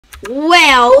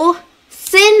Well,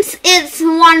 since it's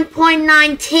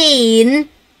 1.19,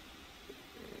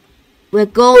 we're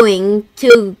going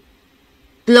to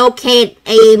locate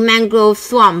a mangrove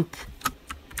swamp.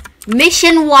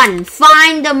 Mission 1,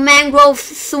 find the mangrove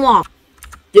swamp.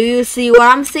 Do you see what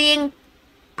I'm seeing?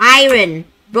 Iron.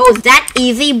 Bro, is that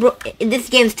easy? Bro, this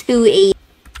game's too easy.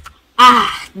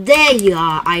 Ah, there you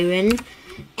are, iron.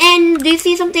 And do you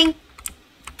see something?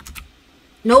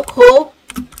 No coal.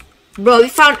 Bro, we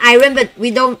found iron, but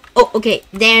we don't... Oh, okay,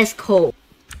 there's coal.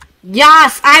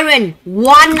 Yes, iron.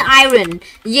 1 iron.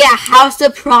 Yeah, how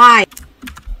surprised.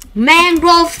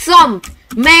 Mangrove swamp.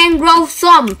 Mangrove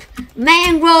swamp.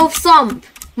 Mangrove swamp.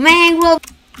 Mangrove...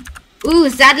 Ooh,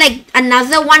 is that like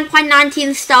another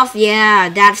 1.19 stuff? Yeah,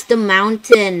 that's the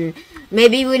mountain.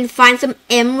 Maybe we'll find some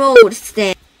emeralds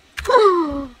there.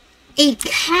 A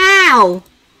cow.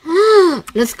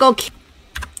 Let's go.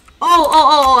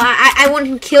 I want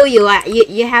to kill you.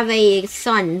 You have a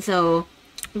son, so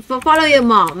follow your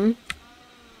mom.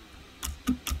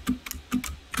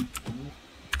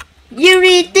 You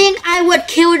really think I would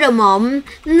kill the mom?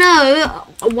 No.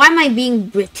 Why am I being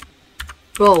British?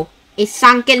 Bro, a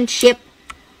sunken ship.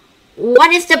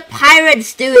 What is the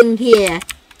pirates doing here?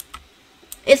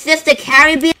 Is this the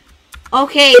Caribbean?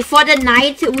 Okay, for the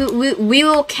night, we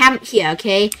will camp here,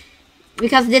 okay?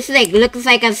 Because this like looks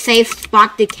like a safe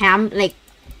spot to camp, like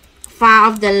far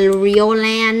off the real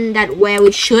land, that where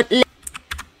we should live.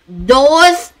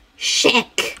 Doors,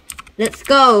 check. Let's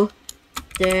go.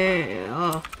 There.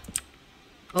 Oh.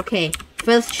 Okay,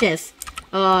 first chest.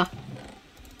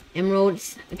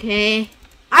 Emeralds. Okay.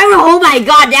 Iron. Oh my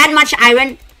God, that much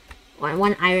iron.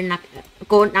 One iron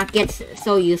gold nuggets.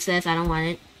 So useless. I don't want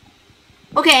it.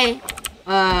 Okay.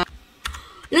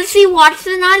 Let's see what's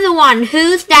another one.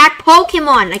 Who's that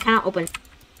Pokemon? I cannot open.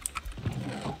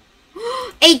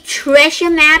 A treasure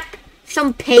map,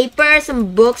 some paper,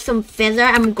 some books, some feather.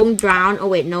 I'm going to drown. Oh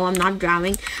wait, no, I'm not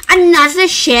drowning. Another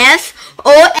chest.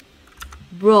 Oh,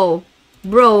 bro,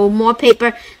 more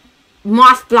paper,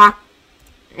 moss block,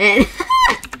 and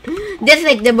this is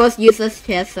like the most useless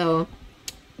chest. So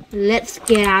let's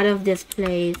get out of this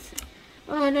place.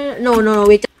 Oh no,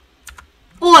 wait.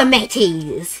 Oh,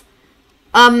 mateys.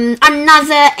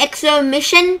 Another extra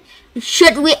mission.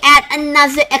 Should we add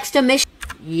another extra mission?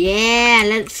 Yeah,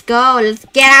 let's go. Let's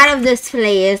get out of this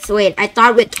place. Wait, I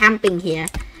thought we're camping here.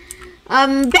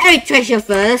 Buried treasure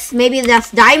first. Maybe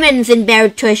there's diamonds in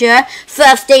buried treasure.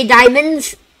 First day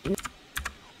diamonds.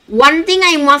 One thing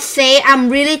I must say, I'm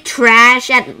really trash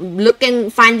at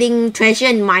finding treasure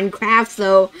in Minecraft.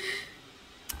 So,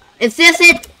 is this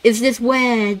it? Is this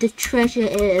where the treasure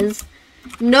is?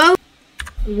 No.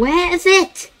 Where is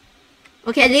it?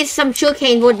 Okay, at least some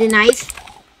sugarcane would be nice.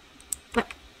 But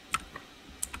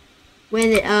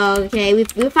when it, okay, we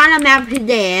found a map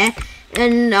there,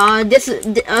 and this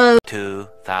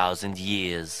 2,000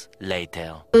 years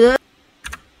later.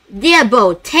 Dear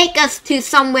boat, take us to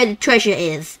somewhere the treasure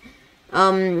is.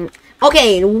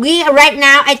 Okay, we right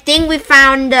now I think we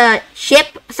found the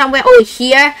ship somewhere over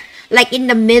here, like in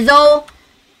the middle,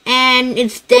 and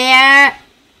it's there.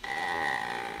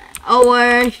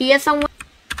 Over here somewhere.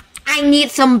 I need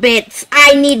some beds.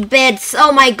 I need beds.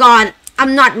 Oh my God.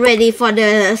 I'm not ready for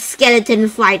the skeleton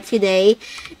fight today.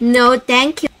 No,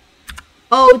 thank you.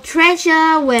 Oh,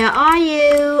 treasure, where are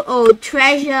you? Oh,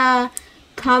 treasure,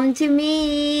 come to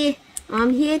me. I'm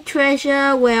here,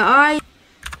 treasure. Where are you?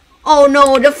 Oh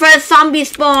no, the first zombie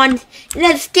spawned.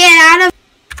 Let's get out of...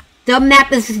 The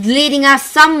map is leading us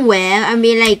somewhere. I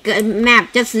mean, like, a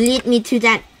map. Just lead me to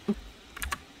that...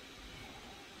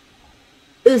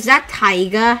 Is that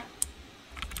tiger?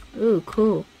 Ooh,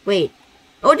 cool. Wait.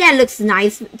 Oh, that looks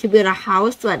nice to build a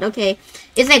house, but okay.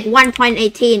 It's like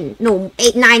 1.18. No,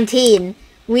 8.19.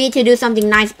 We need to do something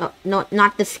nice. Oh, no,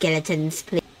 not the skeletons,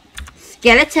 please.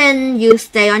 Skeleton, you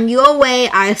stay on your way.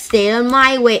 I'll stay on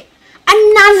my way.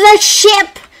 Another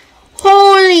ship!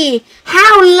 Holy!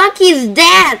 How lucky is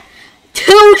that?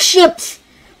 2 ships!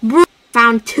 Bro,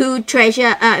 found 2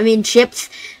 treasure, ships.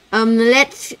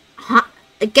 Let's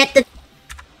get the...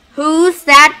 Who's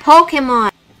that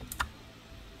Pokemon?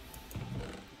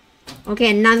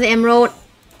 Okay, another emerald.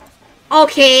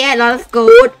 Okay, a lot of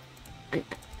gold.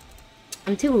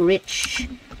 I'm too rich.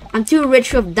 I'm too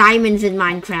rich with diamonds in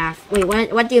Minecraft.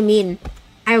 Wait, what do you mean?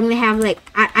 I only have like...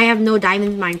 I have no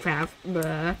diamonds in Minecraft.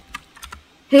 Bruh.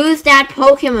 Who's that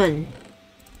Pokemon?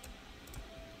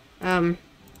 Oh,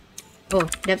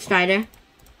 Depth Strider.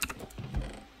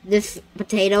 This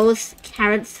potatoes,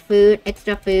 carrots, food,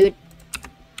 extra food.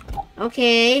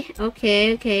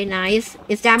 Okay, nice.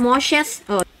 Is that more chests?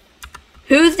 Oh.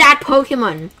 Who's that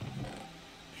Pokemon?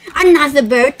 Another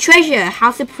bird treasure.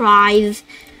 How surprised.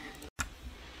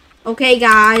 Okay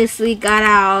guys, we got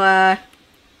our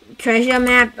treasure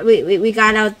map. We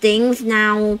got our things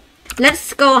now.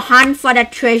 Let's go hunt for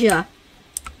that treasure.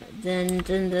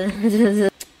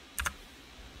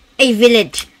 A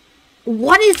village.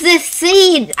 What is this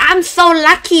seed? I'm so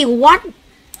lucky. What?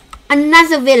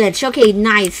 Another village. Okay,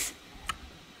 nice.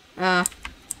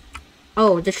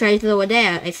 Oh, the treasure over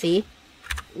there. I see.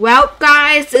 Well,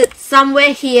 guys, it's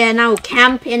somewhere here now.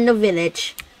 Camp in the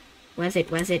village. Where's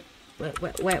it? Where's it?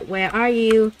 Where are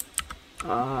you?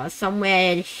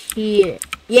 Somewhere here.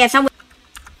 Yeah, somewhere.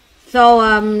 So,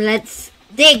 let's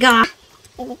dig up.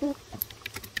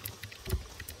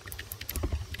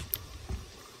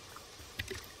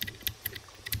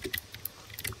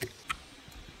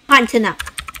 Hunting up.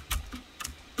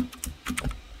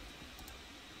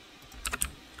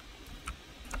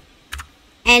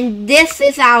 And this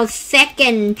is our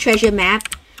second treasure map.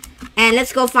 And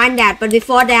let's go find that. But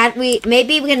before that,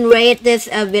 maybe we can raid this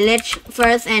village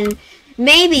first. And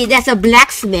maybe there's a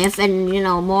blacksmith and, you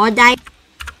know, more diamonds.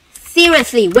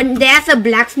 Seriously, when there's a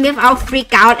blacksmith, I'll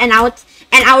freak out and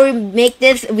I'll make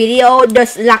this video the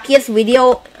luckiest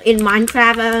video in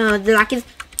Minecraft. The luckiest.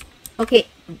 Okay.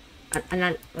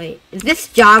 Wait, is this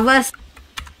Java?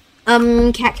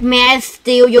 May I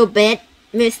steal your bed,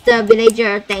 Mr.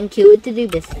 Villager? Thank you to do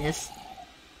business.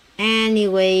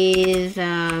 Anyways,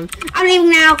 I'm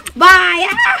leaving now. Bye.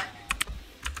 Ah!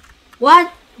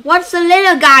 What's the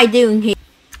little guy doing here?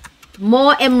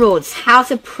 More emeralds. How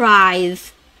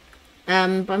surprised.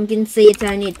 Pumpkin seeds.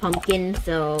 I need pumpkin.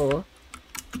 So,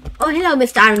 oh hello,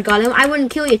 Mr. Iron Golem. I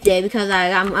wouldn't kill you today because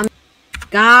I'm.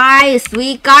 Guys,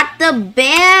 we got the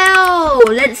bell.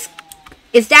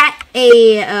 Is that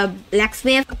a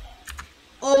blacksmith?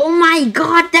 Oh my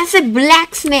god, that's a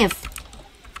blacksmith.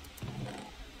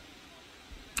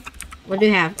 What do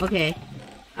you have? Okay.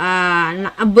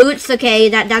 Boots, okay,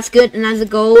 that's good. Another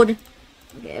gold.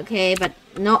 Okay, but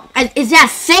no. Is that a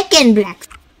second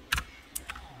blacksmith?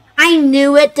 I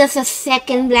knew it. There's a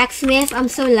second blacksmith. I'm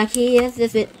so lucky. Yes,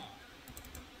 this is it.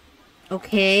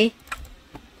 Okay.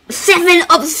 7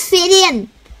 obsidian.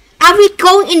 Are we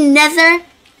going in Nether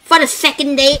for the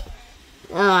second day?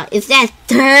 Is that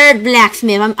third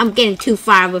blacksmith? I'm getting too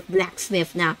far with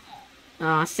blacksmith now.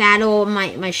 Saddle.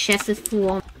 My chest is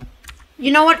full.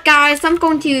 You know what, guys? I'm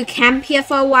going to camp here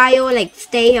for a while. Like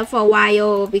stay here for a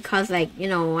while because, like, you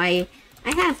know, I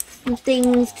have some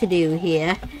things to do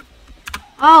here.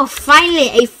 Oh, finally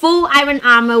a full iron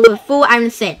armor with full iron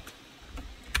set.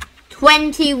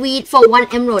 20 wheat for 1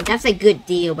 emerald. That's a good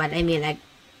deal, but I mean, like,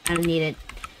 I don't need it.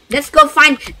 Let's go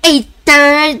find a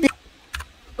third.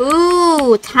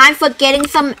 Ooh, time for getting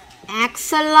some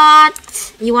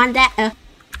axolot. You want that?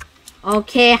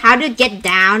 Okay, how to get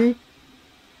down?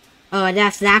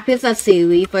 That's lapis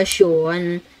lazuli for sure.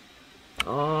 And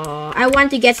I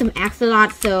want to get some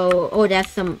axolot. So,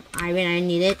 that's some iron. I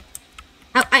need it.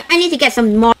 I need to get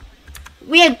some more.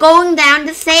 We are going down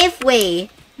the safe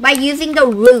way by using the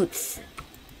roots.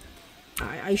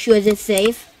 Are you sure it's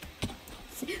safe?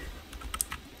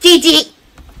 GG!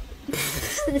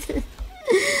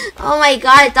 Oh my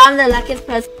god, I'm the luckiest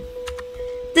person.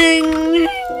 Ding!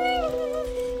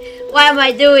 What am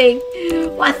I doing?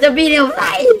 What's the video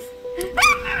size?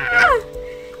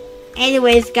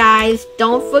 Anyways, guys,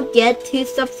 don't forget to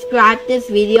subscribe this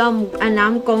video and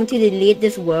I'm going to delete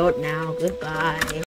this world now. Goodbye.